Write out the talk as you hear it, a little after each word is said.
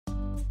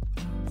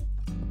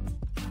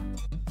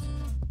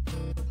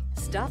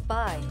Stop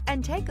by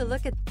and take a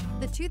look at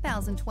the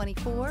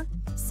 2024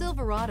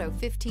 Silverado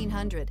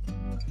 1500.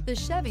 The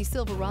Chevy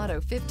Silverado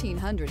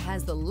 1500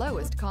 has the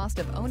lowest cost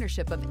of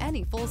ownership of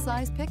any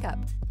full-size pickup.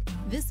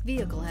 This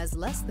vehicle has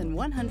less than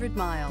 100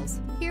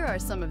 miles. Here are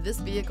some of this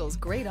vehicle's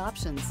great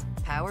options: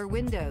 power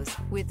windows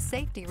with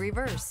safety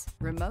reverse,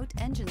 remote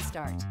engine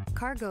start,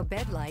 cargo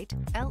bed light,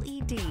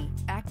 LED,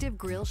 active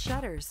grille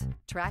shutters,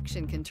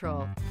 traction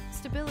control,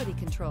 stability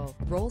control,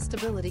 roll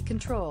stability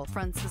control,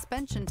 front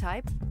suspension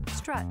type,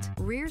 strut,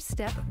 rear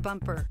step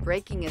bumper,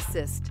 braking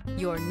assist.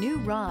 Your new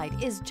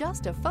ride is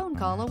just a phone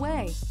call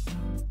away.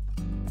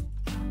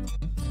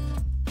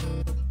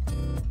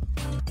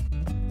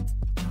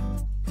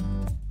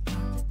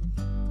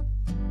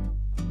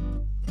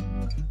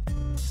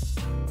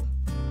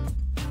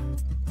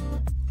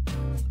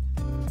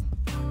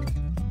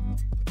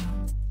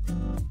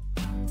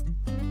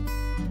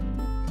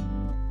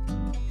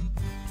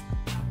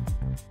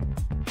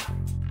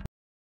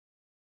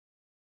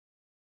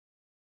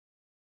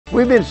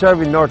 We've been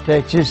serving North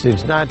Texas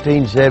since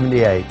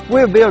 1978.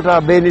 We've built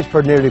our business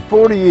for nearly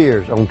 40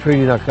 years on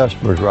treating our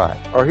customers right.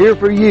 Are here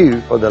for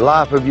you for the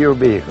life of your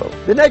vehicle.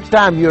 The next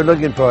time you're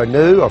looking for a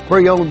new or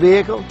pre-owned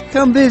vehicle,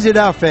 come visit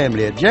our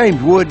family at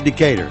James Wood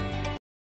Decatur.